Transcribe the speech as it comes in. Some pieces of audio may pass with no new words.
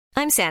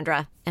I'm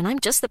Sandra, and I'm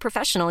just the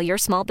professional your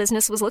small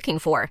business was looking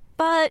for.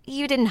 But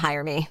you didn't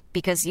hire me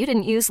because you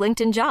didn't use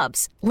LinkedIn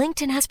Jobs.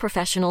 LinkedIn has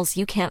professionals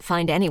you can't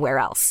find anywhere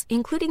else,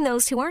 including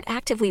those who aren't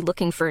actively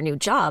looking for a new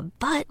job,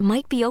 but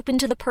might be open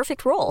to the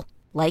perfect role,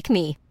 like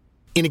me.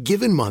 In a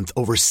given month,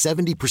 over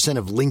 70%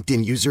 of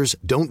LinkedIn users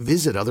don't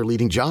visit other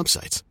leading job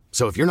sites.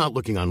 So if you're not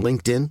looking on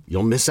LinkedIn,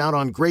 you'll miss out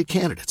on great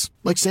candidates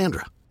like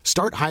Sandra.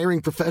 Start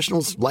hiring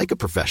professionals like a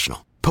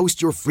professional.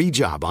 Post your free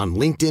job on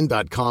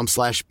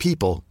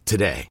linkedin.com/people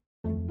today.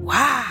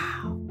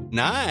 Wow.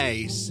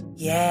 Nice.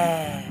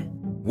 Yeah.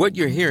 What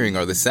you're hearing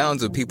are the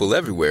sounds of people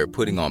everywhere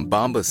putting on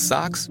Bombas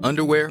socks,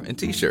 underwear, and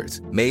T-shirts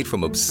made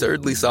from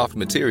absurdly soft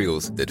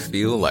materials that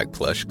feel like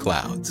plush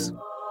clouds.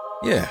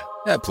 Yeah,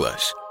 that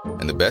plush.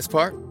 And the best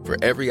part?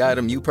 For every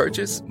item you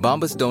purchase,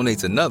 Bombas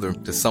donates another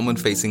to someone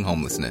facing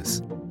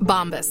homelessness.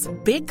 Bombas.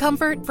 Big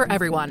comfort for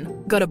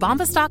everyone. Go to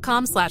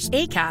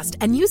bombas.com/ACAST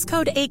and use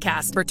code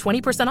ACAST for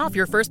 20% off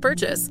your first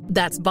purchase.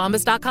 That's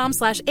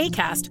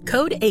bombas.com/ACAST.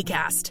 Code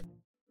ACAST.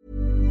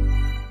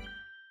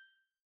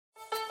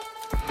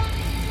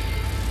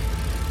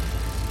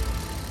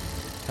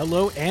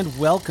 Hello and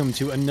welcome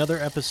to another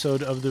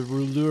episode of the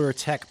Rouleur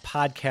Tech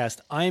Podcast.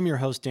 I am your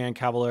host, Dan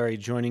Cavallari,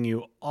 joining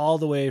you all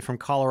the way from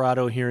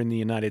Colorado here in the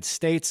United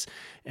States.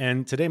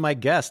 And today my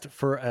guest,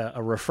 for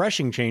a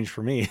refreshing change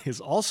for me,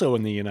 is also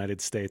in the United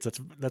States.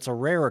 That's a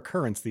rare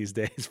occurrence these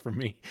days for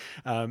me.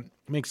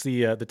 Makes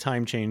the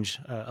time change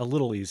a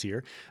little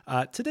easier.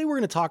 Today we're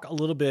going to talk a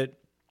little bit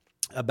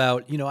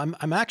about,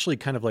 I'm actually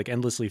kind of like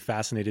endlessly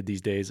fascinated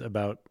these days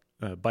about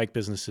bike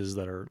businesses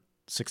that are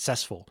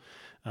successful.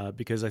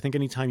 Because I think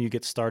anytime you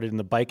get started in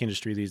the bike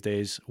industry these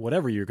days,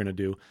 whatever you're going to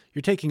do,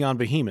 you're taking on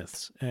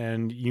behemoths,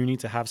 and you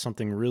need to have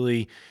something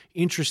really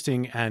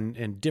interesting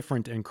and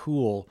different and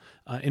cool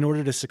in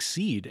order to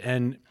succeed.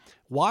 And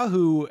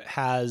Wahoo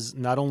has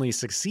not only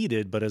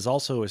succeeded, but has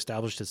also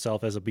established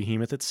itself as a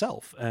behemoth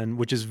itself, and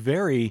which is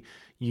very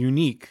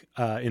unique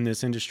in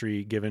this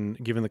industry, given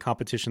the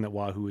competition that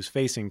Wahoo is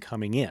facing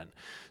coming in.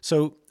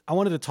 So I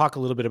wanted to talk a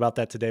little bit about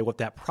that today, what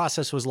that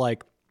process was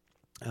like.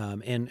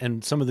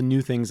 And some of the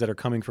new things that are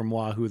coming from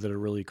Wahoo that are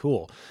really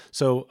cool.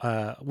 So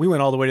we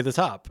went all the way to the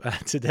top.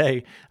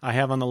 Today, I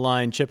have on the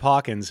line Chip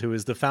Hawkins, who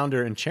is the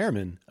founder and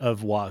chairman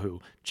of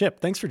Wahoo. Chip,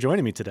 thanks for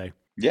joining me today.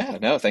 Yeah,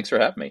 no, thanks for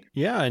having me.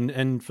 Yeah,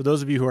 and for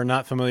those of you who are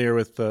not familiar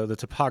with the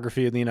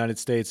topography of the United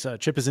States,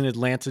 Chip is in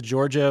Atlanta,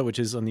 Georgia, which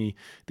is on the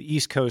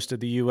east coast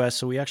of the U.S.,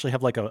 so we actually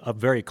have like a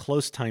very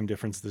close time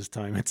difference this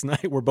time. It's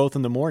night. We're both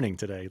in the morning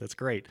today. That's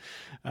great.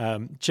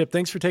 Chip,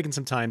 thanks for taking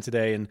some time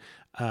today, and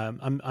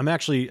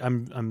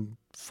I'm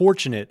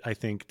fortunate, I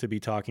think, to be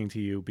talking to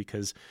you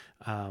because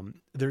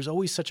there's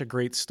always such a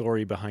great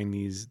story behind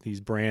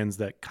these brands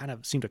that kind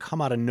of seem to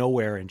come out of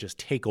nowhere and just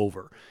take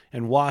over.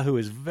 And Wahoo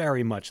is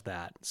very much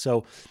that.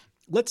 So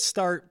let's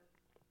start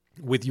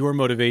with your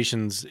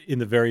motivations in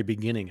the very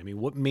beginning. I mean,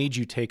 what made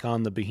you take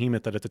on the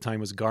behemoth that at the time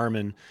was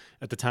Garmin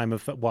at the time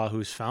of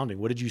Wahoo's founding?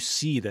 What did you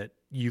see that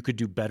you could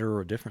do better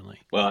or differently?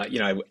 Well,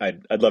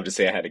 I'd love to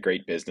say I had a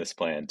great business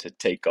plan to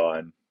take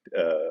on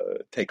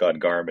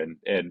Garmin,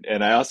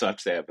 and I also have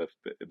to say,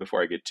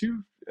 before I get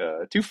too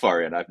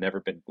far in,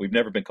 we've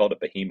never been called a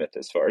behemoth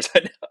as far as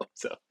I know.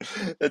 So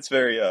that's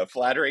very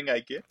flattering. I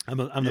get. I'm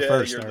the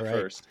first. You're all the right.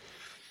 first.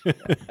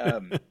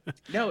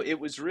 No, it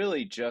was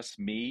really just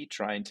me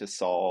trying to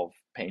solve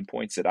pain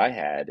points that I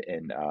had,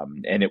 and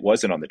it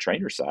wasn't on the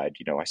trainer side.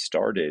 I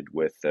started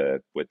with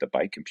the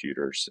bike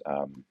computers,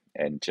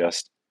 and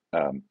just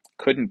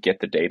couldn't get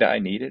the data I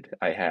needed.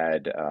 I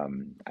had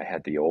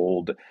the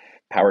old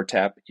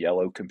PowerTap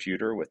yellow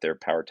computer with their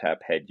PowerTap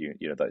head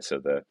unit. So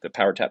the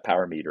PowerTap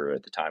power meter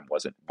at the time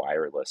wasn't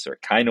wireless, or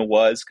it kind of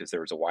was, because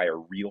there was a wire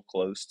real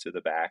close to the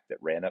back that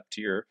ran up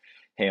to your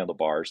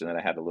handlebars, and then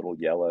I had a little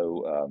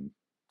yellow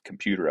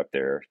computer up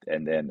there,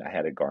 and then I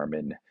had a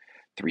Garmin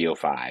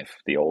 305,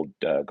 the old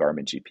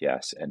Garmin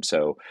GPS. And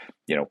so,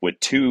 with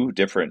two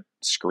different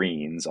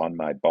screens on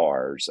my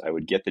bars, I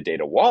would get the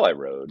data while I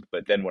rode,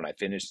 but then when I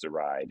finished the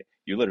ride,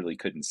 you literally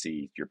couldn't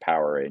see your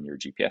power and your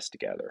GPS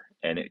together.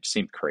 And it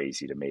seemed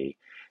crazy to me.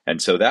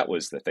 And so that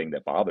was the thing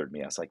that bothered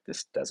me. I was like,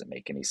 this doesn't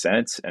make any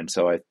sense. And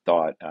so I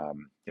thought,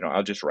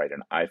 I'll just write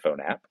an iPhone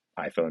app.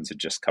 iPhones had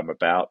just come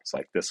about. It's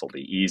like, this will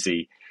be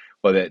easy.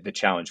 Well, the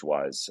challenge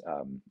was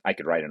I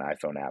could write an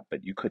iPhone app,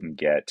 but you couldn't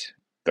get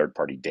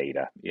third-party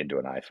data into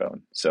an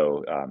iPhone.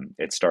 So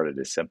it started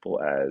as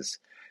simple as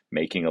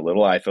making a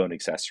little iPhone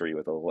accessory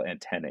with a little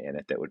antenna in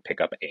it that would pick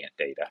up ant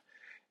data.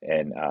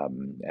 And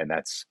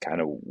that's kind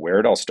of where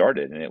it all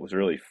started. And it was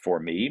really, for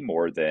me,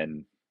 more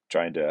than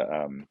trying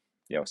to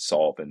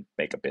solve and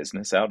make a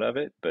business out of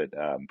it. But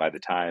by the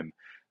time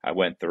I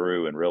went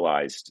through and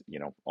realized,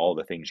 all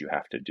the things you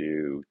have to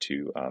do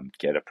to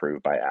get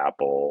approved by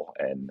Apple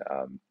and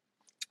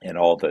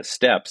all the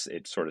steps,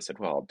 it sort of said,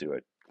 well, I'll do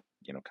it,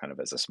 kind of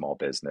as a small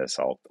business.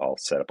 I'll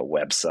set up a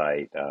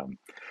website.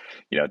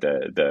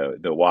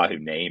 The Wahoo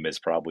name is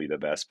probably the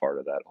best part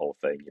of that whole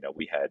thing.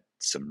 We had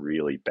some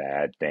really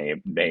bad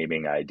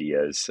naming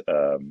ideas,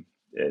 and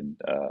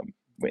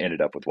we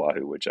ended up with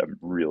Wahoo, which I've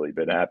really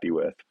been happy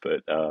with.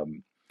 But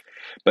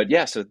but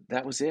yeah, so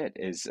that was it,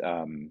 is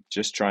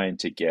just trying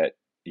to get,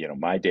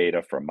 my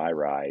data from my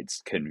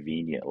rides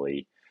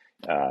conveniently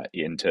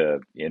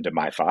into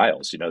my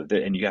files.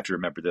 And you have to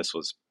remember, this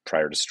was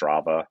prior to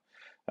Strava.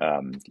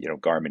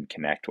 Garmin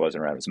Connect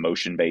wasn't around. It was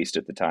motion based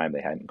at the time.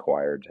 They hadn't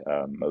acquired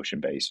motion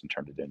based and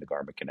turned it into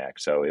Garmin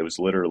Connect. So it was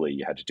literally,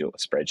 you had to do it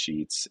with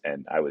spreadsheets,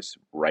 and I was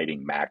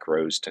writing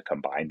macros to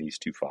combine these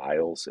two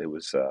files. It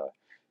was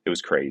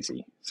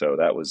crazy. So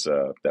that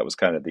was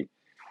kind of the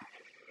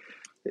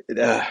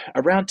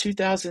around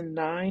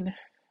 2009.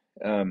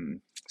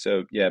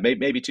 So yeah,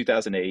 maybe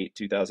 2008,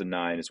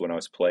 2009 is when I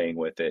was playing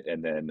with it.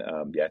 And then,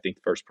 yeah, I think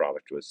the first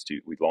product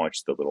we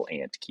launched the little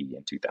ant key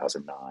in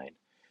 2009.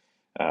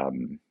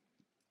 Um,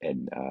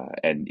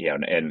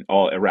 and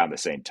all around the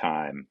same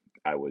time,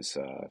 I was,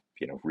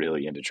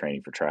 really into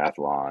training for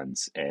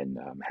triathlons, and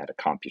had a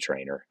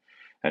CompuTrainer.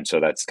 And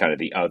so that's kind of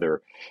the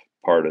other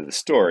part of the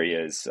story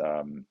is,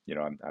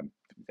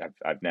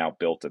 I've now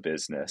built a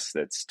business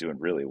that's doing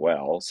really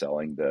well,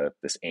 selling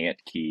this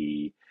ant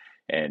key,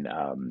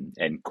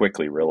 and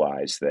quickly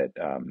realized that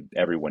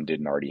everyone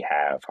didn't already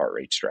have heart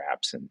rate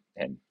straps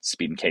and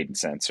speed and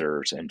cadence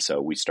sensors, and so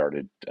we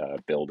started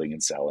building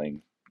and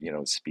selling,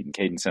 speed and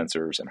cadence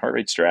sensors and heart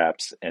rate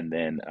straps, and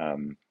then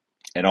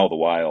and all the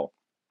while,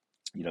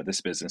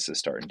 this business is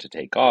starting to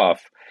take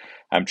off.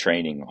 I'm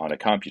training on a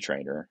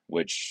CompuTrainer,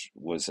 which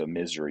was a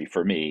misery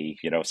for me.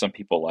 Some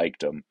people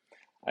liked them.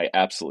 I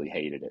absolutely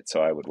hated it.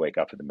 So I would wake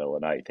up in the middle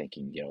of the night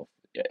thinking,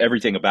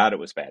 everything about it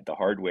was bad. The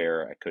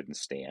hardware I couldn't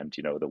stand,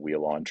 the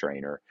wheel on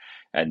trainer.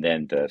 And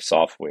then the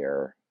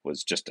software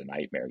was just a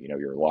nightmare.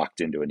 You're locked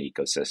into an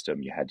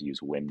ecosystem. You had to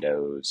use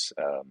Windows.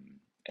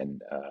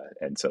 And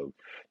so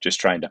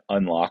just trying to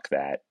unlock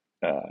that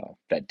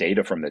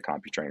data from the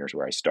CompuTrainers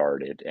where I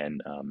started,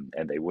 and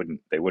they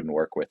wouldn't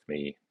work with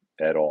me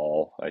at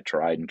all. I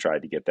tried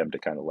to get them to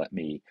kind of let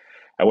me.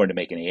 I wanted to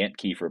make an ant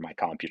key for my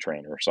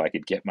CompuTrainer so I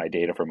could get my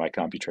data from my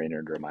CompuTrainer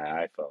into my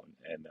iPhone,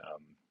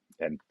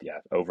 and yeah,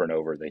 over and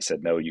over they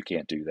said, no, you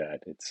can't do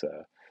that.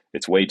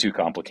 It's way too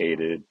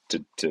complicated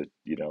to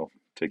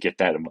get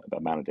that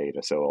amount of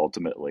data. So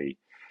ultimately,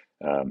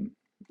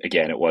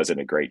 again, it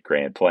wasn't a great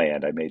grand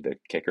plan. I made the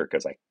kicker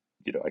because I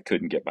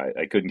couldn't get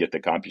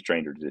the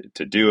CompuTrainer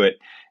to do it,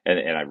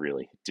 and I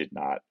really did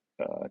not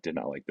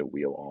like the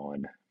wheel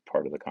on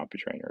part of the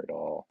CompuTrainer at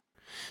all.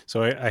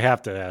 So I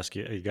have to ask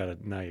you, you got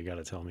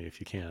to tell me if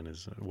you can,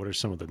 is what are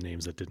some of the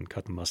names that didn't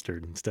cut the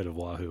mustard instead of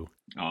Wahoo?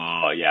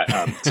 Oh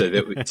yeah. So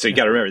you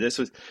got to remember, this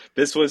was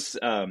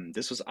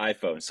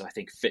iPhone. So I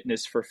think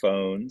fitness for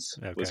phones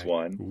was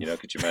one. Oof.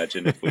 Could you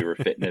imagine if we were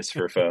fitness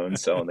for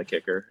phones selling the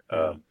kicker?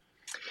 Yeah.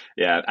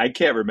 Yeah, I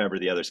can't remember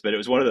the others, but it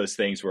was one of those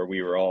things where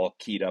we were all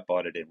keyed up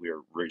on it, and we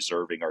were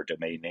reserving our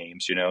domain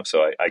names,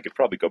 So I could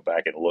probably go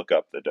back and look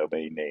up the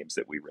domain names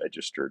that we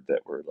registered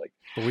that were like.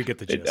 But we get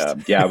the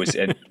gist. Yeah,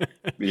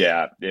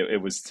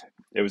 it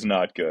was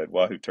not good.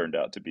 Wahoo turned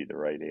out to be the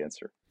right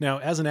answer. Now,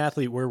 as an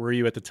athlete, where were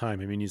you at the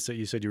time? I mean, you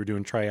said you were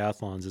doing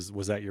triathlons.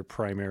 Was that your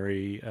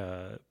primary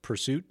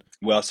pursuit?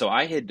 Well, so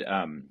I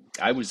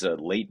was a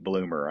late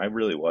bloomer. I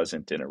really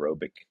wasn't an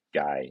aerobic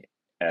guy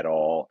at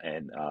all,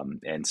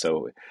 and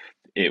so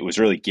it was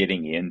really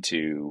getting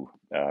into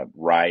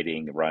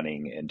riding,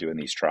 running, and doing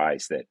these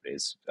tries that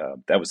was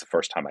the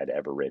first time I'd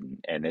ever ridden.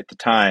 And at the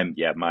time,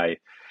 yeah,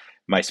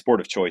 my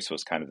sport of choice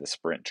was kind of the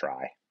sprint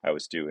tri. I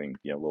was doing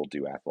little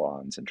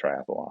duathlons and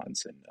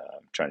triathlons, and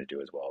trying to do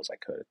as well as I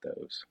could at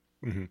those.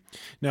 Mm-hmm.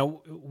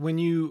 Now, when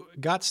you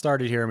got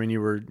started here, I mean, you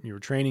were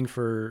training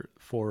for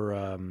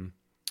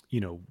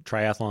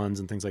triathlons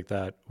and things like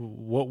that.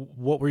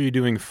 What were you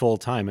doing full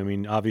time? I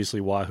mean, obviously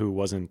Wahoo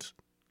wasn't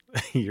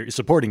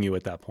supporting you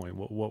at that point.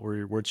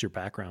 What's your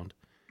background?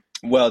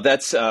 Well,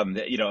 that's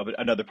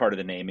another part of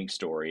the naming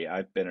story.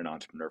 I've been an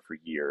entrepreneur for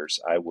years.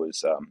 I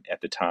was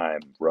at the time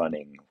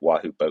running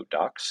Wahoo Boat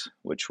Docks,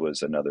 which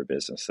was another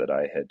business that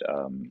I had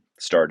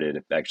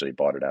started. Actually,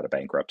 bought it out of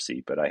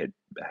bankruptcy, but I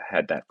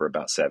had that for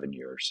about 7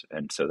 years,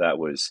 and so that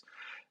was.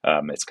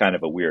 It's kind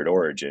of a weird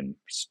origin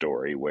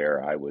story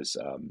where I was.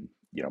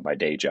 My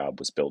day job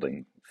was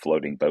building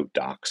floating boat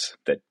docks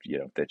that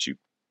you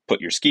put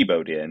your ski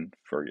boat in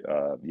for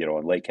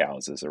on lake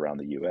houses around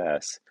the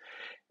U.S.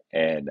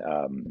 and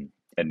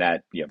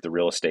that the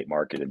real estate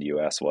market in the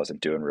U.S.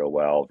 wasn't doing real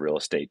well. Real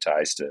estate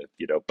ties to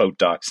boat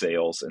dock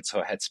sales, and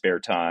so I had spare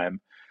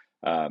time.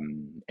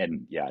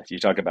 And yeah, you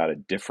talk about a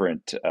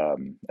different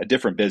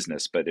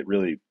business, but it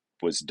really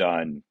was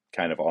done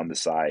kind of on the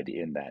side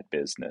in that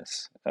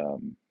business.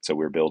 So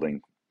we were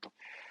building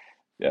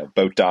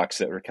boat docks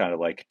that were kind of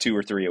like 2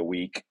 or 3 a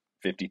week,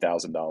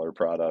 $50,000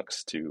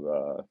 products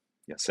to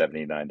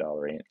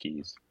 $79 ant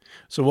keys.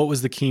 So what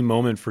was the key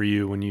moment for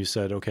you when you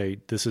said, okay,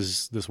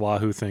 this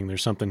Wahoo thing,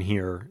 there's something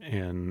here,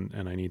 and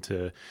I need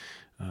to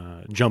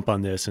jump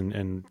on this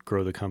and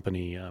grow the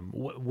company?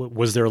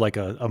 Was there like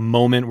a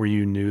moment where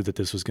you knew that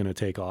this was going to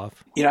take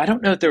off? I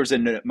don't know if there was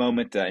a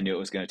moment that I knew it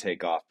was going to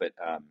take off, but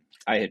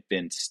I had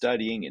been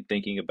studying and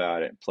thinking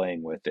about it and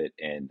playing with it,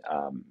 and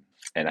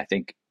I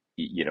think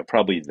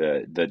probably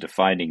the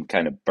defining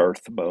kind of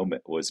birth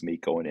moment was me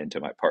going into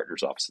my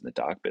partner's office in the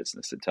dock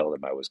business and telling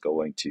him I was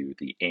going to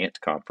the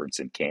ANT conference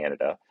in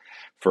Canada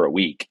for a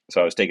week.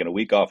 So I was taking a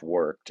week off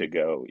work to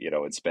go,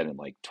 and spending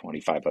like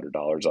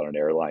 $2,500 on an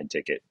airline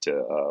ticket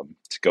to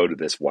go to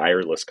this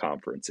wireless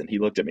conference. And he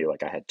looked at me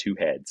like I had two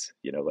heads,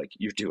 like,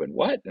 you're doing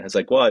what? And I was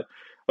like, well,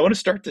 I want to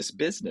start this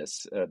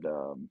business. And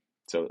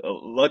so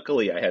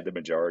luckily I had the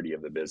majority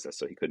of the business,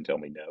 so he couldn't tell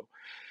me no.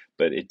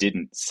 But it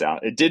didn't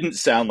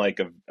sound like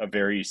a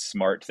very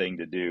smart thing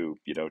to do,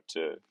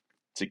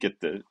 to get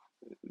the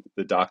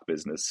dock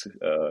business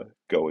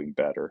going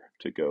better,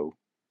 to go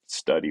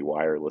study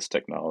wireless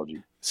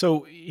technology.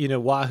 So,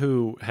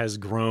 Wahoo has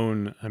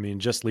grown, I mean,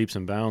 just leaps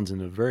and bounds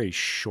in a very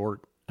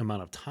short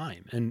amount of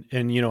time. And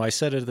I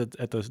said it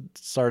at the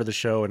start of the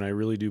show, and I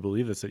really do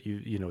believe this, that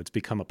it's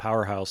become a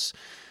powerhouse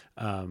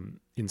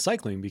in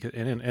cycling because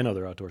and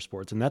other outdoor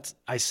sports. And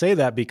I say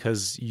that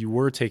because you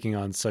were taking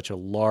on such a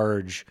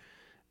large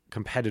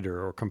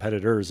competitor or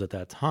competitors at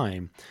that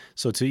time.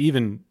 So to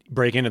even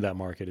break into that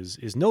market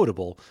is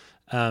notable.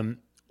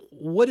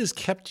 What has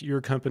kept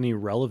your company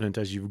relevant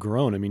as you've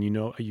grown? I mean,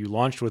 you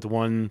launched with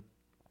one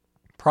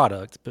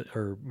product,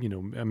 or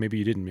maybe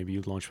you didn't. Maybe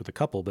you launched with a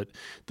couple. But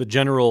the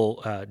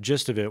general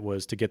gist of it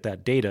was to get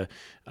that data.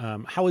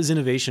 How has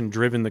innovation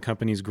driven the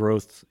company's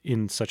growth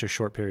in such a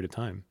short period of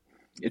time?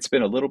 It's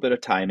been a little bit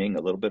of timing,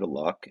 a little bit of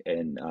luck,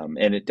 and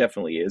it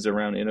definitely is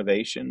around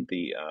innovation.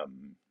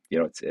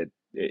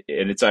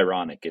 It's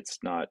ironic. It's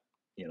not,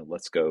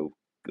 let's go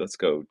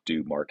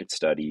do market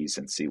studies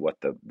and see what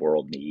the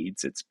world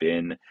needs. It's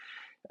been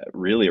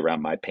really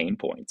around my pain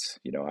points.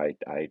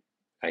 I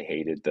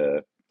hated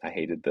the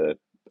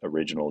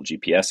original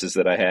GPSs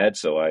that I had,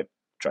 so I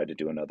tried to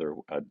do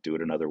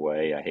it another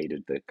way. I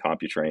hated the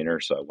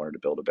CompuTrainer, so I wanted to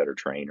build a better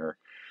trainer.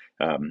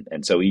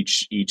 And so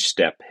each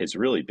step has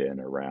really been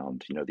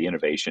around, the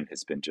innovation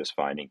has been just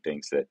finding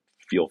things that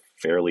feel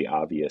fairly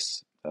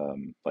obvious,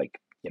 like,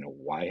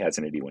 why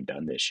hasn't anyone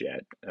done this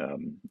yet?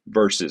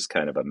 Versus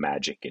kind of a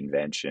magic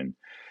invention,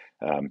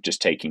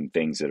 just taking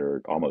things that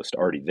are almost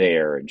already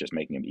there and just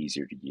making them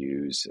easier to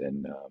use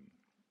and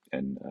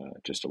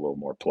just a little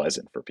more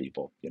pleasant for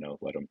people.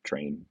 Let them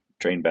train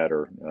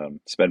better,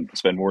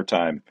 spend more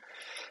time,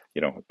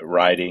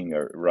 riding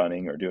or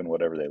running or doing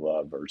whatever they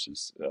love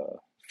versus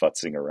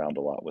futzing around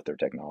a lot with their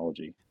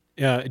technology.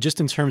 Just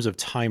in terms of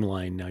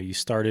timeline, now you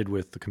started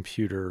with the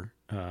computer.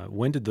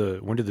 When did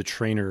the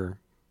trainer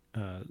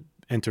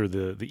enter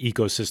the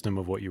ecosystem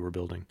of what you were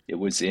building? It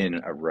was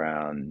in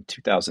around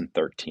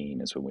 2013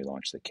 is when we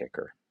launched the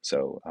Kicker.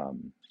 So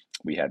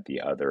we had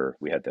the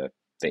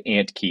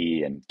Ant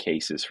key and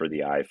cases for the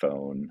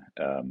iPhone,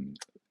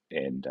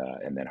 and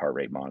then heart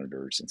rate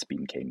monitors and speed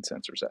and cadence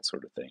sensors, that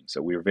sort of thing.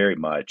 So we were very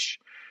much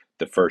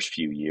the first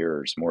few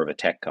years more of a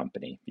tech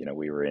company.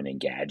 We were in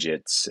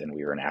gadgets and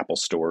we were in Apple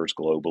stores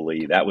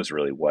globally. That was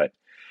really what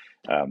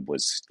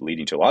was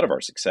leading to a lot of our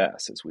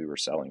success, as we were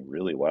selling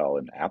really well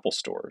in Apple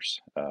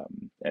stores.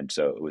 And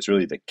so it was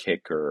really the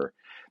Kicker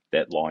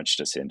that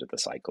launched us into the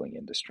cycling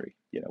industry,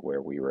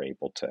 where we were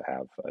able to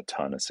have a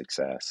ton of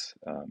success,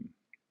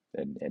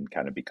 and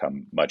kind of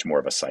become much more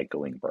of a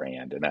cycling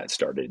brand. And that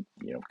started,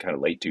 kind of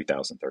late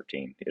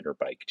 2013,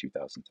 Interbike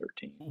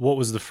 2013. What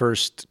was the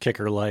first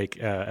Kicker like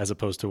as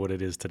opposed to what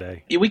it is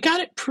today? Yeah, we got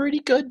it pretty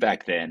good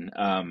back then.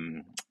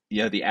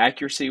 The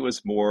accuracy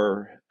was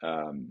more,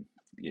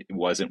 it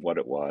wasn't what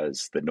it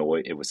was. The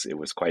noise, it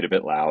was quite a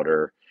bit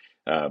louder.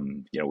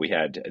 We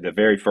had the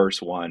very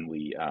first one,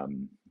 we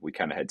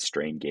kind of had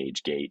strain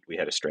gauge gate. We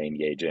had a strain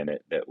gauge in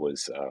it that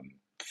was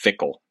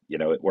fickle.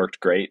 It worked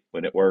great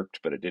when it worked,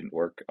 but it didn't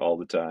work all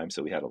the time.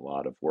 So we had a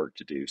lot of work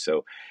to do.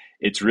 So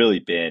it's really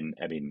been,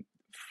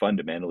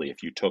 fundamentally,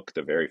 if you took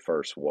the very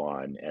first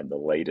one and the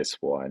latest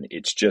one,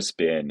 it's just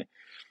been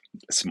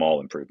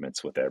small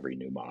improvements with every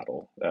new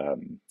model,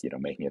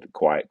 making it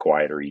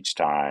quieter each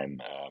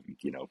time,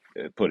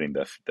 putting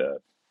the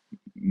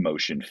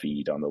motion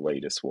feed on the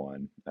latest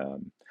one.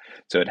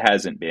 So it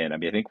hasn't been, I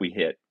think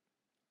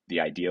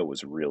the idea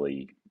was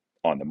really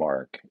on the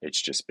mark. It's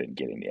just been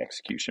getting the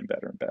execution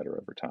better and better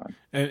over time.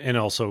 And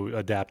also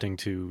adapting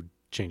to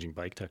changing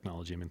bike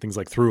technology. Things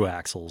like through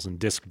axles and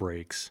disc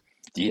brakes.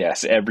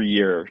 Yes, every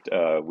year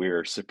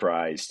we're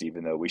surprised,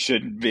 even though we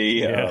shouldn't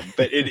be. Yeah.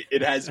 But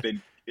it has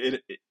been.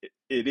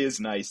 It is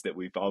nice that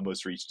we've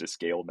almost reached a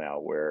scale now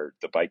where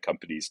the bike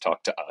companies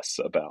talk to us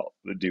about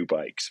the new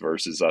bikes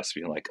versus us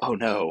being like, oh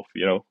no,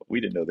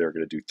 we didn't know they were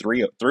going to do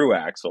through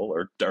axle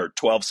or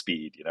 12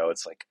 speed.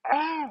 It's like,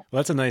 Well,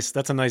 that's a nice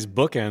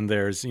bookend.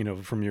 There's,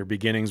 from your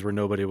beginnings where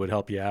nobody would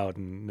help you out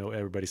and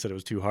everybody said it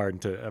was too hard,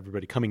 and to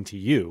everybody coming to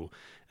you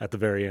at the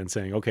very end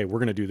saying, okay, we're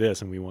going to do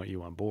this and we want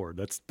you on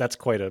board. That's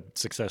quite a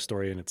success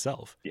story in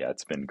itself. Yeah,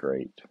 it's been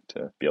great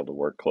to be able to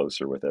work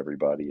closer with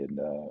everybody and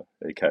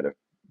they kind of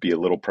be a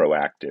little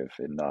proactive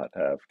and not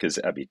have, because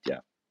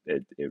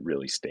it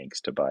really stinks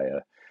to buy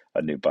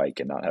a new bike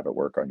and not have it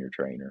work on your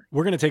trainer.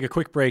 We're going to take a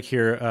quick break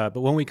here,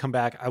 but when we come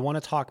back, I want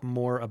to talk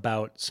more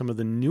about some of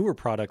the newer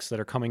products that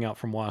are coming out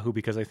from Wahoo,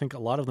 because I think a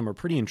lot of them are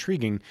pretty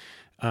intriguing,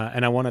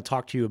 and I want to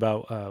talk to you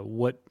about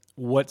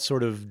what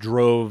sort of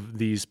drove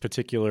these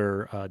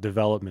particular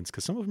developments,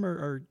 because some of them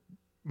are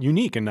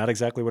unique and not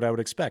exactly what I would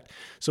expect.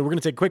 So we're going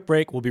to take a quick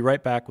break. We'll be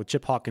right back with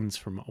Chip Hawkins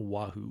from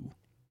Wahoo.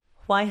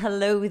 Why,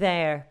 hello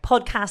there.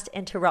 Podcast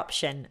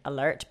interruption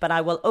alert, but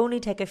I will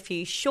only take a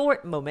few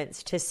short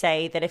moments to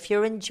say that if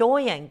you're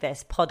enjoying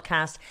this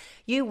podcast,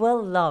 you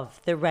will love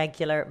the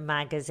regular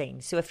magazine.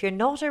 So if you're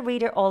not a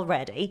reader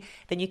already,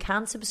 then you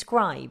can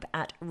subscribe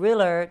at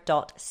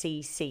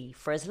rouleur.cc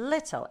for as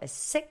little as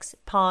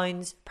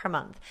 £6 per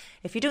month.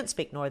 If you don't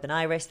speak Northern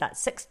Irish, that's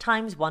 6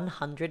 times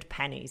 100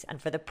 pennies. And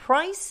for the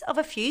price of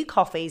a few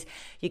coffees,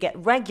 you get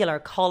regular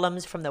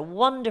columns from the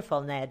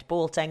wonderful Ned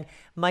Bolting,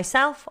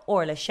 myself,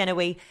 Orla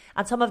Shinaway,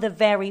 and some of the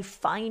very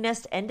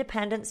finest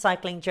independent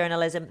cycling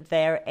journalism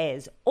there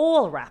is,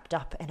 all wrapped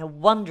up in a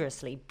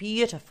wondrously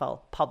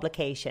beautiful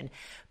publication.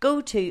 Go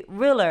to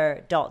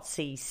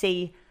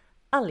rouleur.cc.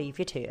 I'll leave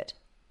you to it.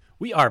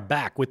 We are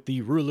back with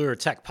the Rouleur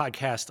Tech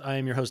Podcast. I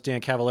am your host,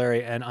 Dan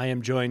Cavallari, and I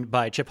am joined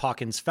by Chip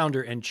Hawkins,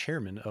 founder and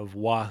chairman of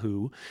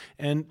Wahoo.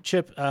 And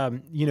Chip,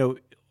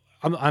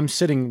 I'm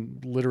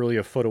sitting literally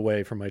a foot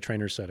away from my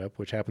trainer setup,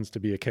 which happens to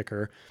be a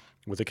kicker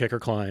with a kicker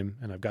climb,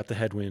 and I've got the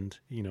headwind.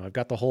 I've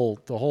got the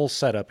whole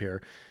setup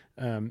here.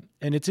 And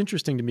it's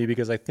interesting to me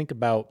because I think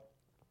about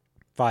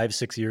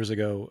 5-6 years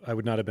ago, I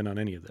would not have been on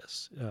any of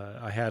this.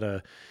 I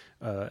had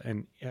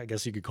and I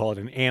guess you could call it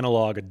an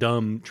analog, a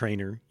dumb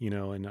trainer,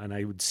 and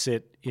I would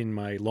sit in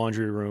my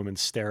laundry room and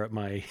stare at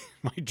my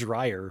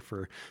dryer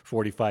for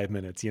 45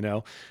 minutes,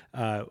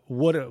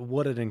 What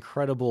an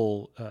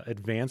incredible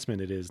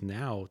advancement it is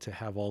now to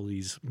have all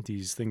these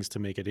things to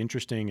make it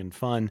interesting and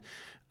fun.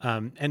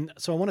 And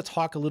so I want to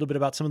talk a little bit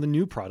about some of the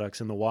new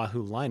products in the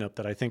Wahoo lineup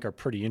that I think are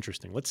pretty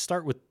interesting. Let's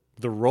start with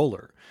the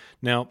Rouleur.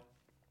 Now,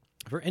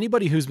 for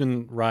anybody who's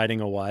been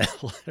riding a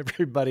while,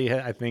 everybody,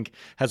 I think,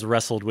 has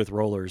wrestled with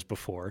rollers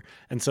before.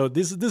 And so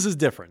this is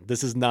different.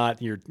 This is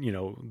not your,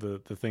 the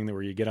thing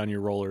where you get on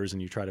your rollers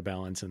and you try to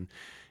balance and,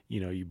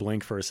 you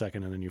blink for a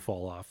second and then you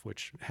fall off,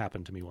 which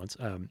happened to me once.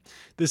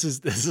 This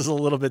is a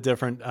little bit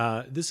different.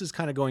 This is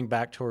kind of going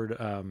back toward,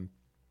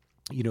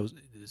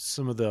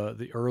 some of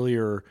the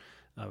earlier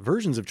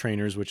versions of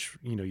trainers, which,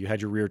 you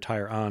had your rear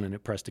tire on and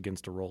it pressed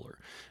against a roller.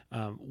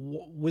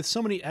 With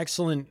so many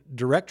excellent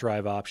direct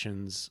drive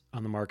options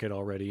on the market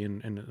already,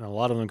 and a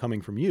lot of them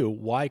coming from you,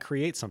 why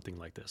create something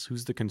like this?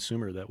 Who's the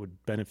consumer that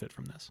would benefit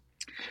from this?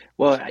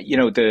 Well,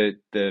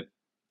 the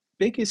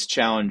biggest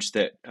challenge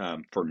that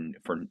for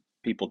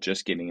people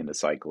just getting into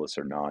cyclists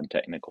or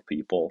non-technical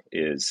people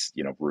is,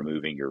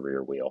 removing your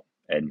rear wheel.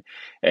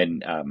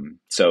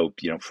 So,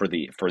 for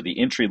the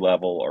entry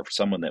level or for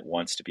someone that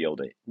wants to be able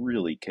to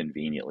really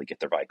conveniently get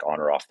their bike on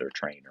or off their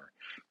trainer,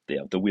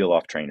 the wheel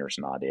off trainer is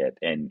not it.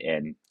 And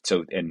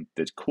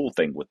the cool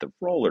thing with the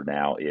roller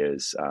now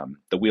is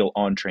the wheel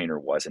on trainer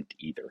wasn't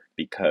either,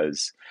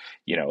 because,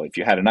 if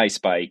you had a nice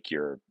bike,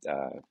 your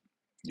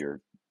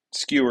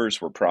skewers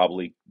were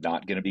probably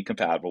not going to be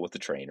compatible with the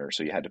trainer.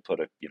 So you had to put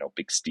a,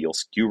 big steel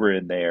skewer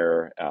in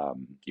there.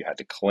 You had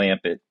to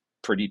clamp it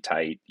pretty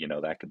tight,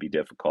 that could be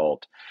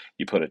difficult.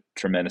 You put a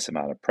tremendous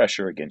amount of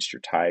pressure against your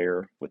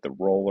tire with the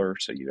roller,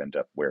 so you end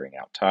up wearing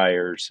out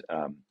tires.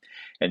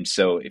 And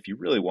so if you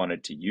really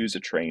wanted to use a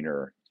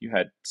trainer, you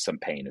had some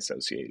pain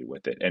associated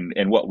with it.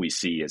 And what we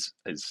see is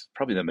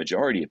probably the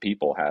majority of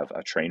people have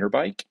a trainer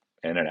bike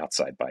and an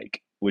outside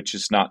bike, which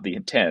is not the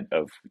intent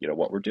of,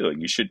 what we're doing.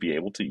 You should be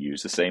able to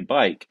use the same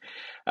bike.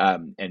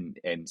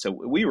 And so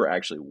we were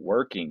actually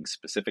working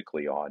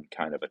specifically on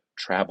kind of a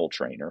travel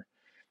trainer,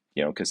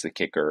 because the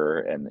kicker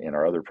and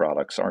our other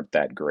products aren't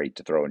that great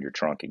to throw in your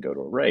trunk and go to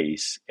a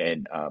race.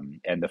 And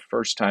the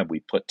first time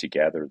we put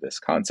together this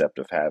concept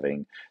of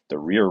having the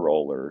rear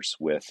rollers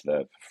with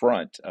the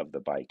front of the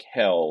bike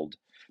held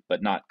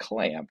but not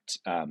clamped,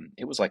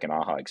 it was like an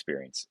aha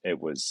experience. It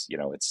was,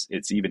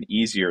 it's even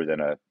easier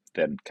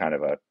than kind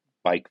of a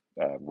bike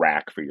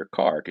rack for your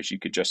car, because you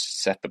could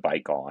just set the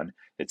bike on,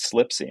 it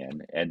slips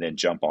in, and then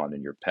jump on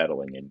and you're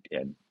pedaling,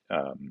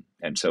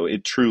 and so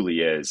it truly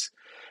is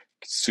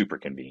super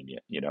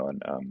convenient,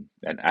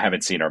 and I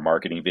haven't seen our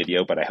marketing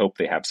video, but I hope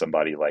they have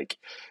somebody like,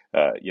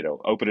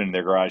 open it in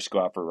their garage,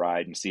 go out for a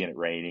ride and seeing it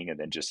raining and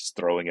then just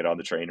throwing it on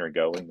the trainer and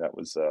going. That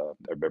was, I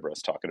remember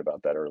us talking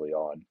about that early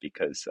on,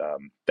 because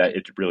that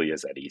it really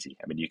is that easy.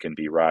 I mean, you can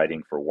be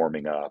riding for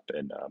warming up,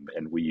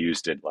 and we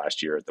used it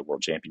last year at the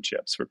World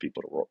Championships for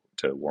people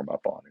to warm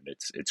up on, and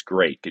it's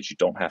great because you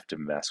don't have to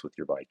mess with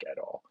your bike at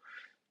all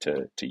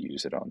to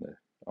use it on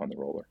the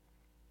roller.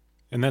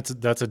 And that's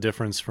a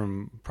difference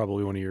from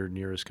probably one of your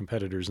nearest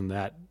competitors in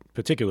that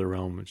particular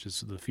realm, which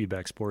is the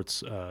Feedback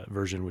Sports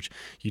version, which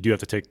you do have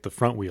to take the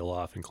front wheel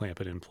off and clamp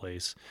it in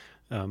place.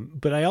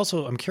 But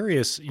I'm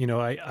curious,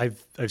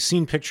 I've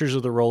seen pictures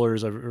of the roller,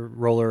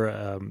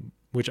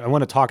 which I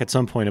want to talk at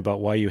some point about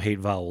why you hate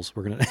vowels.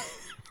 We're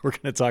we're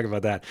going to talk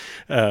about that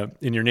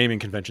in your naming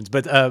conventions.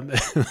 But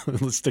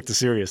let's stick to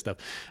serious stuff.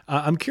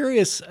 I'm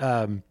curious,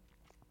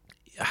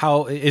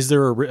 how is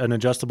there an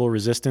adjustable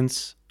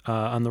resistance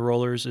on the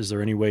rollers? Is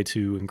there any way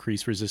to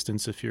increase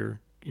resistance if you're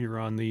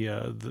on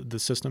the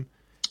system?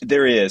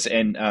 There is,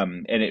 and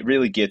it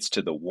really gets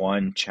to the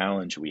one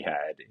challenge we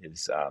had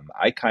is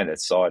I kind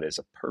of saw it as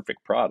a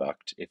perfect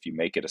product if you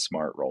make it a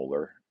smart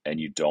roller and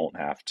you don't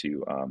have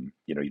to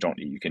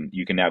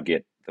you can now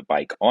get the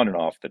bike on and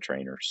off the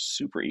trainer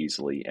super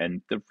easily,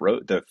 and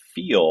the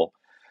feel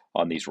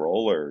on these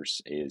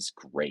rollers is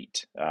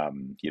great.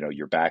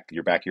 Your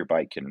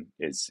bike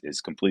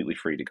is completely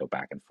free to go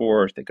back and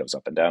forth. It goes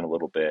up and down a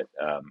little bit.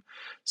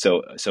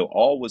 So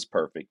all was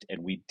perfect,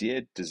 and we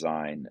did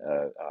design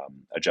a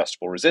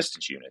adjustable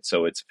resistance unit.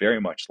 So it's very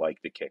much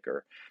like the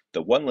kicker.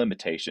 The one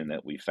limitation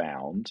that we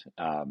found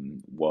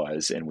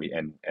was, and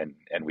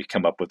we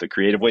come up with a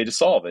creative way to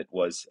solve it,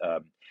 was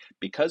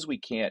because we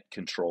can't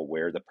control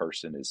where the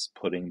person is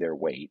putting their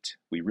weight,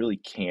 we really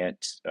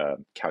can't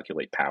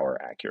calculate power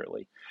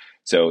accurately.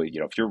 So,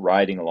 if you're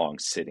riding along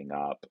sitting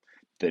up,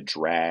 the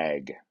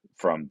drag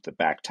from the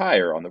back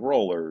tire on the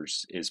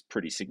rollers is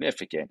pretty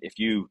significant. If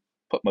you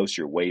put most of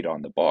your weight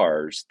on the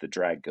bars, the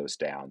drag goes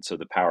down. So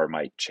the power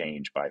might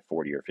change by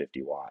 40 or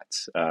 50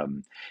 watts.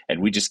 And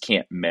we just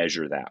can't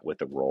measure that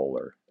with a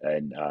roller.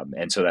 And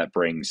so that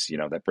brings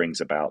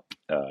about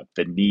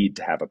the need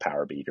to have a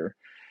power beater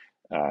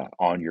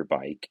on your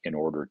bike in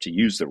order to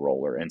use the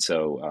roller. And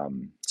so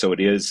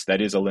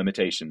that is a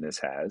limitation this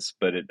has,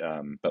 but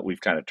we've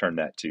kind of turned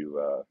that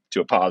to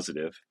a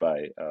positive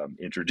by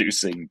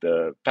introducing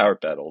the power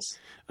pedals.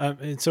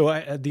 And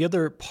so the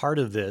other part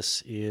of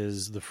this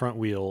is the front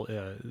wheel.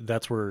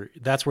 That's where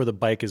the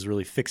bike is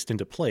really fixed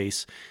into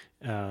place.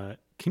 Can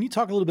you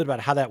talk a little bit about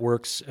how that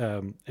works?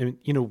 And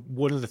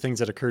one of the things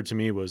that occurred to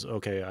me was,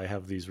 okay, I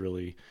have these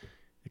really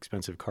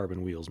expensive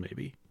carbon wheels.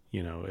 Maybe,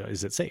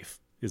 is it safe?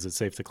 Is it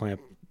safe to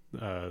clamp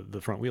the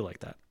front wheel like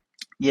that?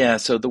 Yeah,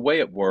 so the way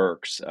it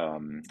works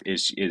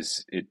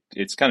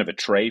it's kind of a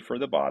tray for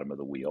the bottom of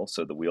the wheel.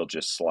 So the wheel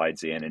just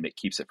slides in and it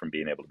keeps it from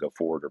being able to go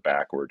forward or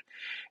backward.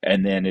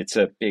 And then it's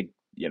a big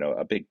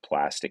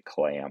plastic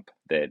clamp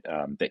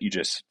that you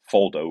just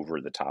fold over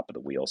the top of the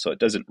wheel. So it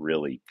doesn't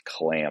really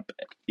clamp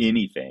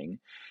anything.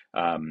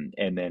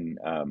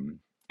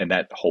 And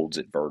that holds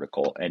it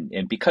vertical.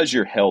 And because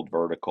you're held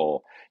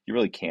vertical, you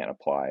really can't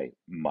apply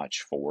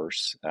much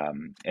force.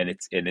 And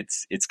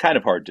it's kind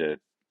of hard to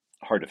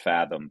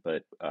fathom,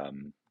 but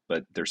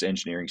there's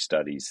engineering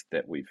studies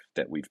that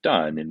we've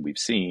done and we've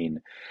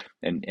seen,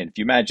 and if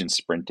you imagine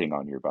sprinting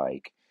on your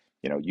bike,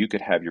 you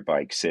could have your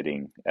bike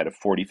sitting at a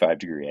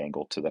 45-degree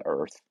angle to the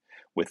earth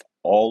with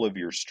all of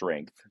your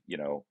strength,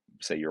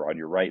 say you're on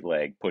your right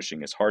leg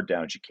pushing as hard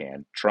down as you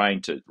can,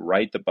 trying to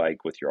right the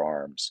bike with your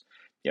arms,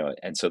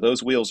 and so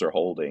those wheels are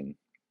holding,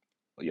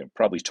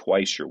 probably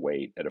twice your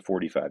weight at a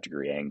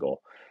 45-degree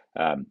angle.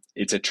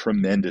 It's a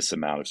tremendous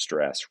amount of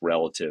stress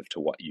relative to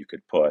what you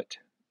could put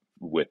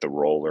with the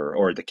roller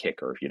or the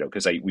kicker,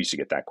 because we used to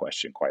get that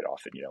question quite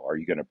often, are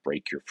you going to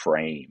break your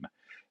frame?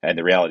 And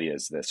the reality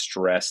is the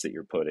stress that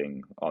you're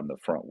putting on the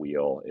front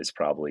wheel is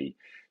probably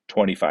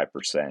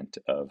 25%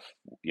 of,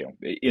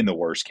 in the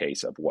worst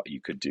case, of what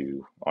you could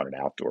do on an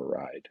outdoor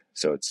ride.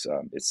 So it's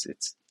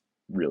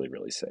really,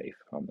 really safe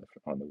on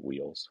the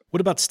wheels.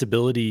 What about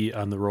stability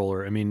on the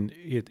roller? I mean,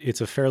 it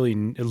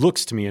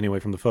looks to me anyway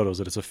from the photos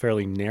that it's a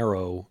fairly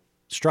narrow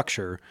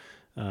structure.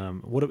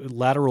 What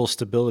lateral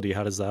stability?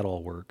 How does that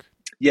all work?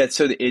 Yeah,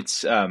 so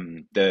it's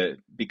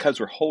because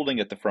we're holding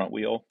at the front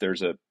wheel,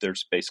 there's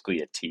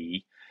basically a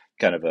T,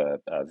 kind of a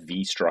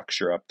V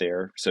structure up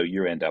there. So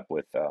you end up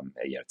with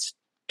it's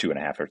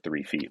 2.5 or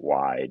 3 feet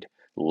wide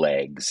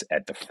legs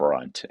at the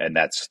front, and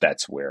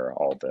that's where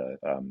all the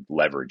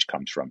leverage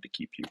comes from to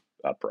keep you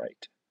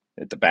upright.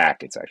 At the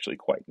back, it's actually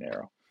quite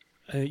narrow.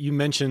 You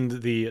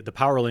mentioned the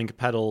PowerLink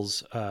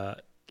pedals.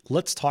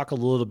 Let's talk a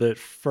little bit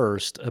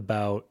first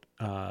about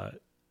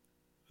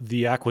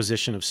the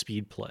acquisition of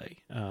Speedplay.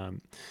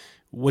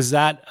 Was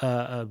that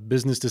a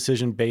business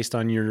decision based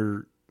on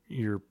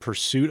your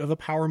pursuit of a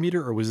power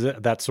meter, or was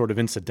that sort of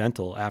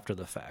incidental after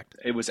the fact?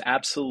 It was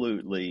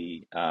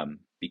absolutely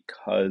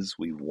because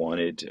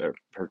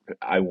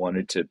I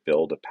wanted to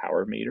build a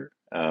power meter,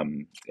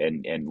 and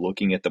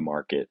looking at the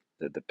market,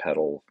 the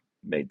pedal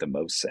made the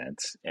most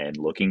sense, and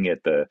looking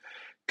at the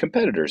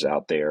competitors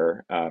out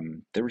there,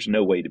 there was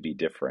no way to be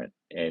different.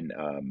 And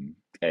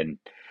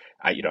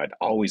I'd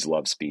always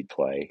loved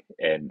Speedplay,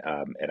 and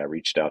I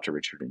reached out to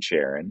Richard and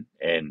Sharon,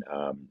 and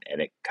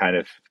it kind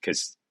of,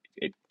 because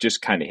it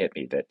just kind of hit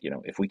me that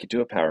if we could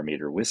do a power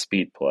meter with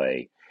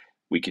Speedplay,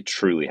 we could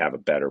truly have a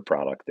better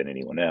product than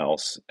anyone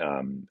else.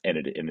 And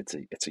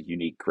it's a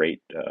unique,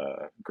 great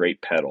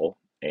pedal,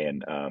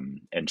 and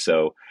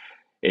so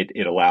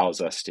it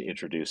allows us to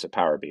introduce a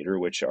power beater,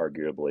 which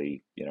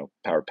arguably,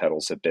 power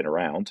pedals have been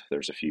around.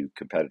 There's a few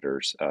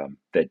competitors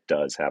that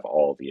does have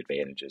all the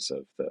advantages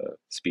of the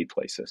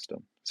Speedplay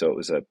system. So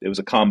it was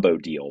a combo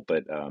deal.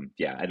 But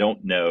I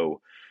don't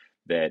know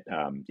that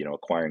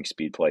acquiring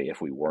Speedplay,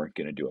 if we weren't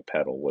going to do a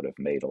pedal, would have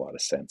made a lot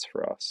of sense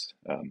for us.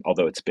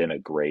 Although it's been a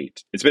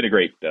great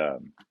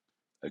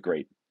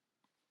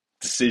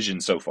decision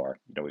so far.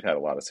 We've had a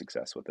lot of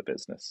success with the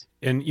business.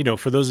 And,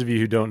 for those of you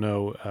who don't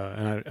know,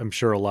 and I'm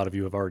sure a lot of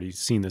you have already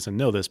seen this and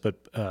know this,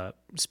 but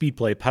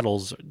Speedplay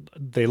pedals,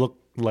 they look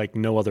like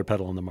no other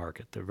pedal in the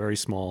market. They're very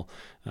small,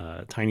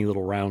 tiny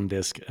little round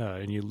disc,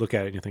 and you look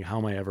at it and you think, how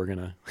am I ever going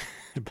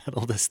to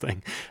pedal this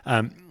thing?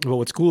 But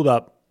what's cool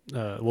about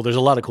there's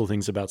a lot of cool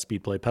things about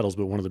Speedplay pedals,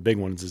 but one of the big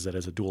ones is that it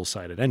has a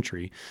dual-sided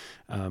entry,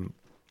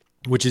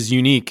 which is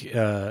unique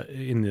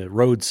in the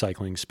road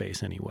cycling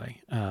space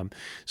anyway.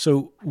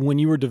 So when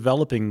you were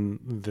developing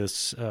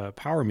this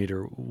power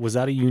meter, was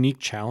that a unique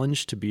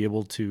challenge to be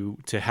able to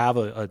have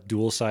a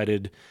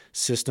dual-sided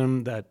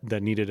system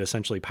that needed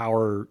essentially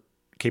power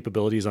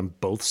capabilities on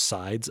both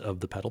sides of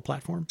the pedal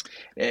platform?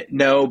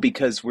 No,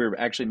 because we're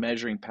actually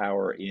measuring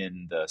power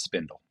in the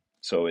spindle.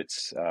 So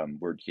it's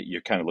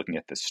you're kind of looking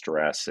at the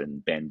stress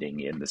and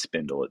bending in the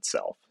spindle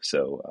itself.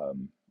 So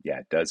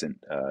it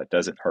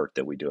doesn't hurt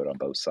that we do it on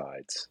both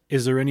sides.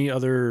 Is there any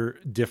other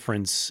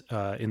difference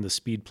in the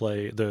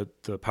Speedplay, the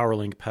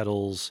PowerLink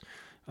pedals,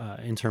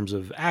 in terms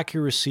of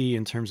accuracy,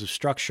 in terms of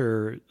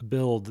structure,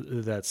 build,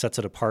 that sets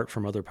it apart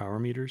from other power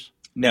meters?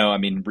 No, I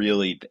mean,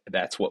 really,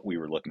 that's what we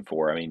were looking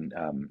for. I mean,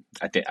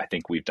 I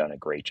think we've done a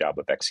great job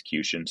of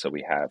execution, so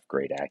we have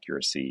great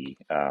accuracy.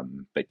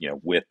 But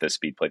with the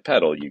Speedplay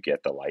pedal, you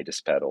get the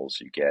lightest pedals,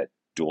 you get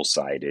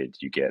dual-sided,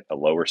 you get a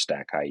lower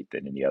stack height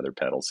than any other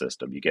pedal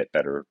system, you get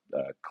better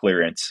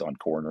clearance on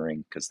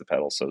cornering because the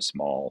pedal's so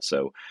small.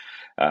 So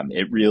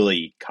it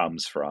really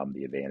comes from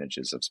the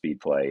advantages of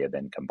Speedplay, and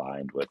then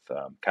combined with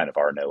kind of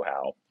our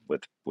know-how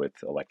with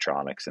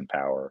electronics and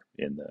power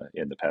in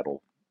the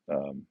pedal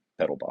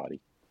body.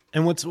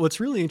 And what's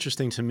really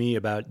interesting to me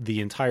about the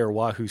entire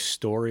Wahoo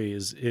story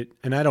is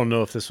and I don't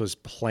know if this was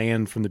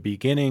planned from the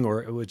beginning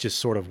or it was just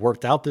sort of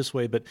worked out this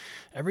way, but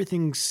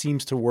everything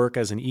seems to work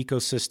as an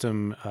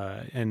ecosystem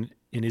and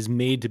is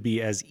made to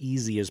be as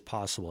easy as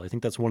possible. I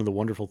think that's one of the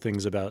wonderful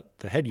things about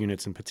the head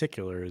units in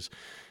particular is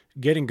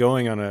getting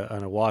going on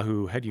a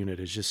Wahoo head unit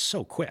is just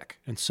so quick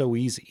and so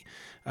easy.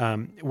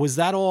 Was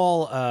that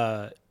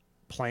all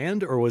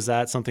planned, or was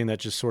that something that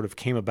just sort of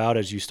came about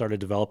as you started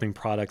developing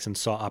products and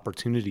saw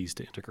opportunities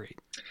to integrate?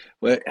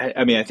 Well,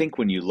 I mean, I think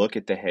when you look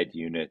at the head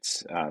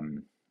units,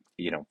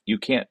 you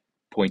can't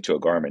point to a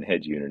Garmin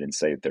head unit and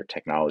say that their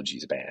technology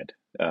is bad,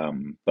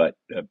 but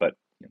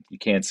you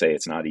can say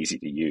it's not easy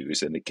to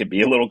use and it can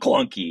be a little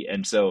clunky.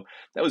 And so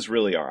that was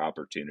really our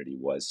opportunity,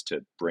 was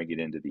to bring it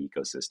into the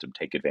ecosystem,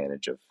 take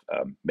advantage of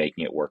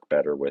making it work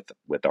better with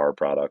our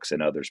products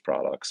and others'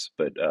 products,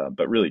 but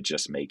really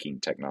just making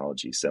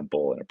technology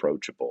simple and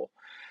approachable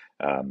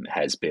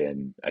has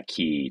been a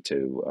key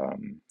to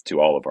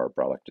all of our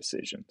product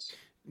decisions.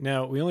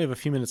 Now, we only have a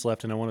few minutes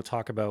left, and I want to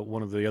talk about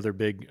one of the other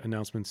big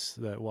announcements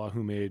that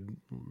Wahoo made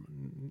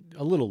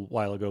a little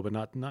while ago, but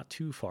not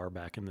too far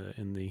back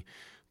in the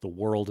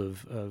world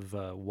of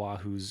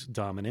Wahoo's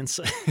dominance,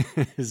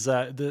 is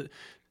the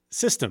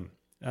system.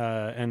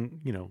 And,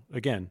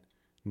 again,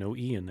 no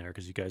E in there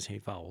because you guys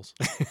hate vowels.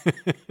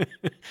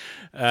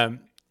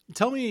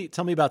 Tell me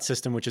about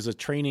System, which is a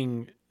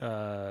training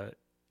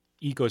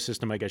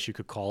ecosystem, I guess you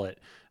could call it.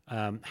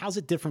 How's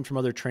it different from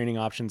other training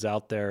options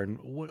out there? And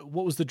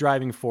what was the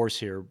driving force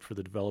here for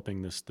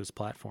developing this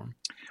platform?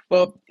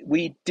 Well,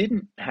 we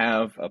didn't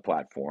have a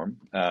platform.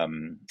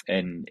 And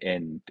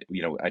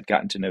I'd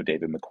gotten to know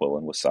David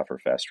McQuillan with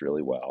Sufferfest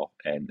really well.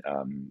 And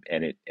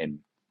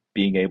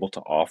being able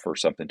to offer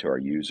something to our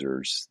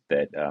users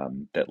that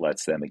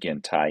lets them,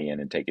 again, tie in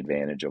and take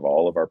advantage of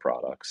all of our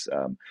products.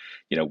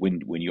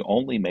 When you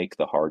only make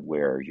the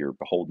hardware, you're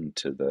beholden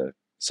to the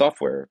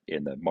software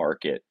in the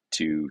market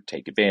to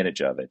take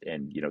advantage of it.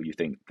 And, you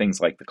think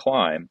things like the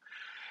Climb,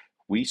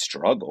 we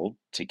struggled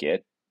to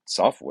get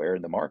software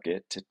in the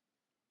market to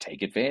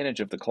take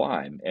advantage of the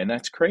Climb, and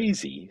that's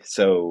crazy.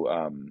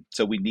 So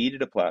we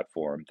needed a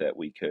platform that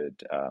we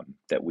could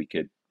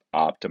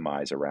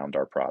optimize around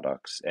our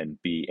products and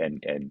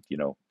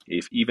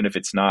even if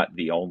it's not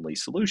the only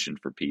solution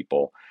for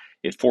people,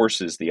 it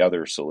forces the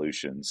other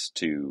solutions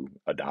to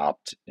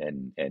adopt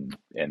and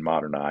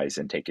modernize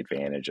and take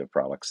advantage of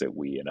products that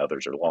we and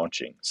others are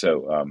launching.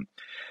 So,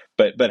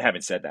 but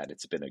having said that,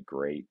 it's been a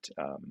great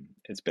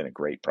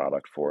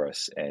product for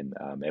us, and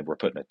we're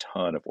putting a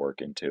ton of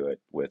work into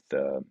it with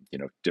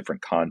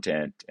different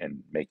content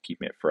and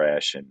keeping it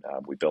fresh. And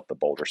we built the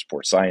Boulder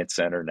Sports Science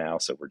Center now,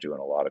 so we're doing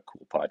a lot of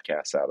cool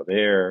podcasts out of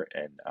there,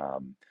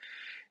 and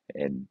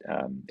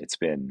it's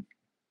been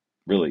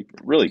really,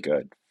 really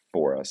good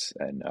for us,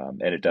 and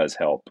it does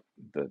help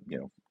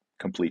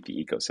complete the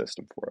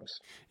ecosystem for us.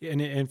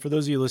 And for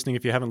those of you listening,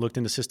 if you haven't looked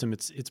into System,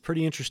 it's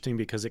pretty interesting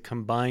because it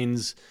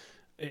combines.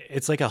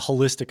 It's like a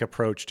holistic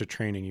approach to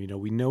training.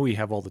 We know we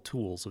have all the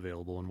tools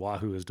available, and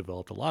Wahoo has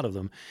developed a lot of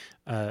them.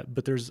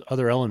 But there's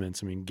other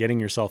elements. I mean, getting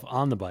yourself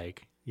on the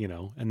bike,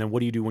 and then what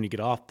do you do when you get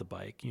off the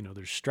bike?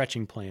 There's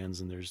stretching plans,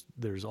 and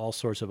there's all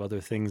sorts of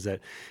other things that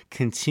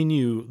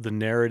continue the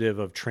narrative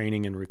of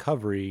training and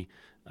recovery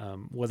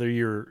whether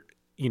you're,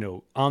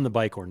 on the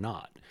bike or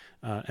not.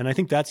 And I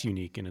think that's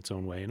unique in its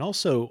own way. And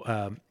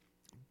also,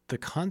 the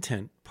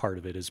content part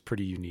of it is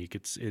pretty unique.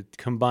 It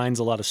combines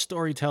a lot of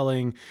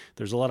storytelling.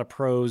 There's a lot of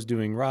pros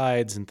doing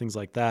rides and things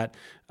like that.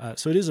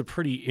 So it is a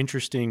pretty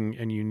interesting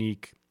and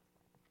unique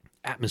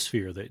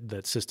atmosphere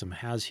that system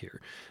has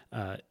here.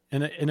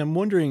 And I'm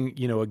wondering,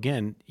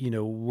 again,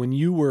 when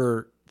you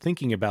were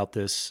thinking about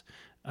this,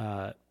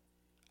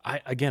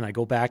 I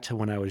go back to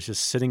when I was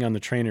just sitting on the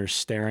trainer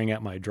staring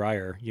at my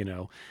dryer,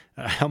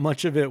 how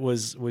much of it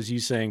was you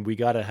saying we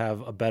got to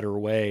have a better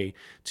way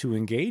to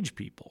engage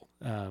people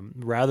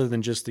rather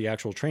than just the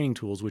actual training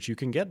tools, which you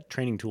can get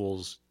training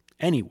tools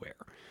anywhere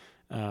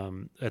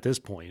at this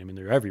point. I mean,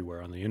 they're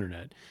everywhere on the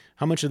internet.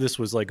 How much of this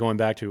was like going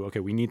back to, okay,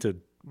 we need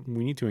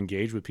to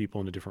engage with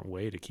people in a different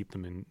way to keep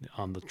them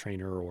on the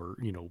trainer or,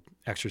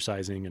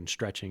 exercising and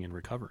stretching and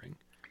recovering.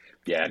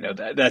 Yeah, no,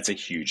 that's a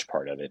huge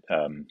part of it.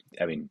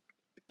 I mean,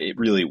 it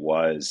really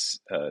was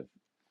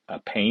a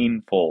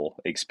painful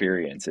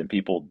experience, and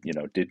people,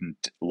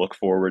 didn't look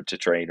forward to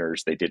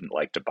trainers. They didn't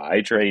like to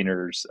buy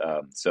trainers.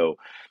 So,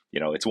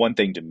 it's one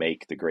thing to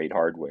make the great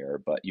hardware,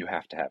 but you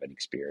have to have an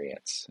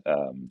experience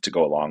to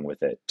go along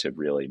with it to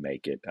really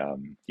make it.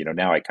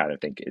 Now I kind of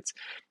think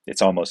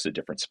it's almost a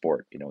different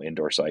sport.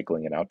 Indoor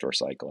cycling and outdoor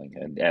cycling,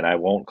 and I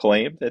won't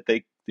claim that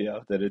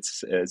that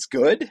it's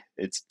good.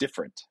 It's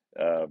different.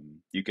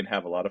 You can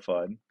have a lot of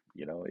fun,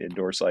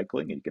 indoor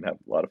cycling, and you can have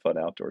a lot of fun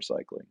outdoor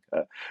cycling.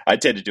 I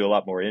tend to do a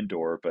lot more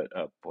indoor, but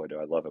boy, do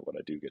I love it when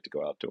I do get to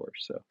go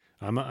outdoors. So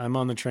I'm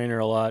on the trainer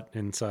a lot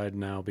inside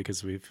now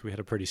because we had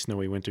a pretty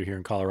snowy winter here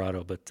in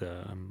Colorado, but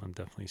I'm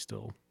definitely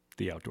still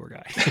the outdoor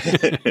guy.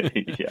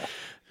 Yeah.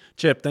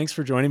 Chip, thanks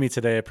for joining me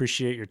today. I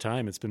appreciate your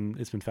time. It's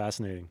been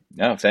fascinating.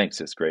 No, thanks.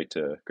 It's great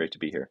to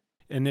be here.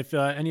 And if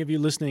any of you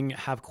listening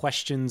have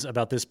questions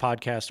about this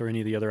podcast or any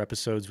of the other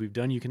episodes we've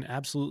done, you can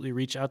absolutely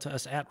reach out to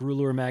us at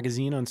Rouleur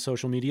Magazine on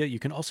social media. You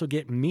can also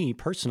get me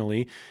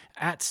personally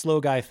at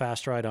Slow Guy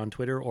Fast Ride on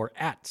Twitter or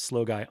at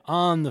Slow Guy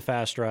on the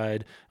Fast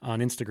Ride on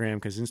Instagram,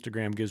 because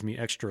Instagram gives me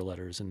extra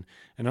letters. And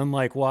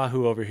unlike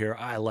Wahoo over here,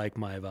 I like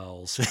my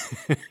vowels.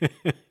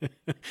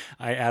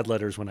 I add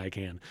letters when I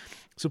can.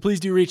 So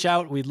please do reach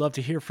out. We'd love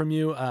to hear from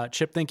you.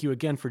 Chip, thank you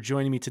again for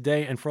joining me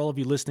today. And for all of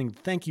you listening,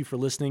 thank you for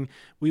listening.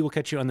 We will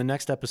catch you on the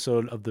next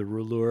episode of the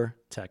Rouleur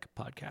Tech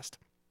Podcast.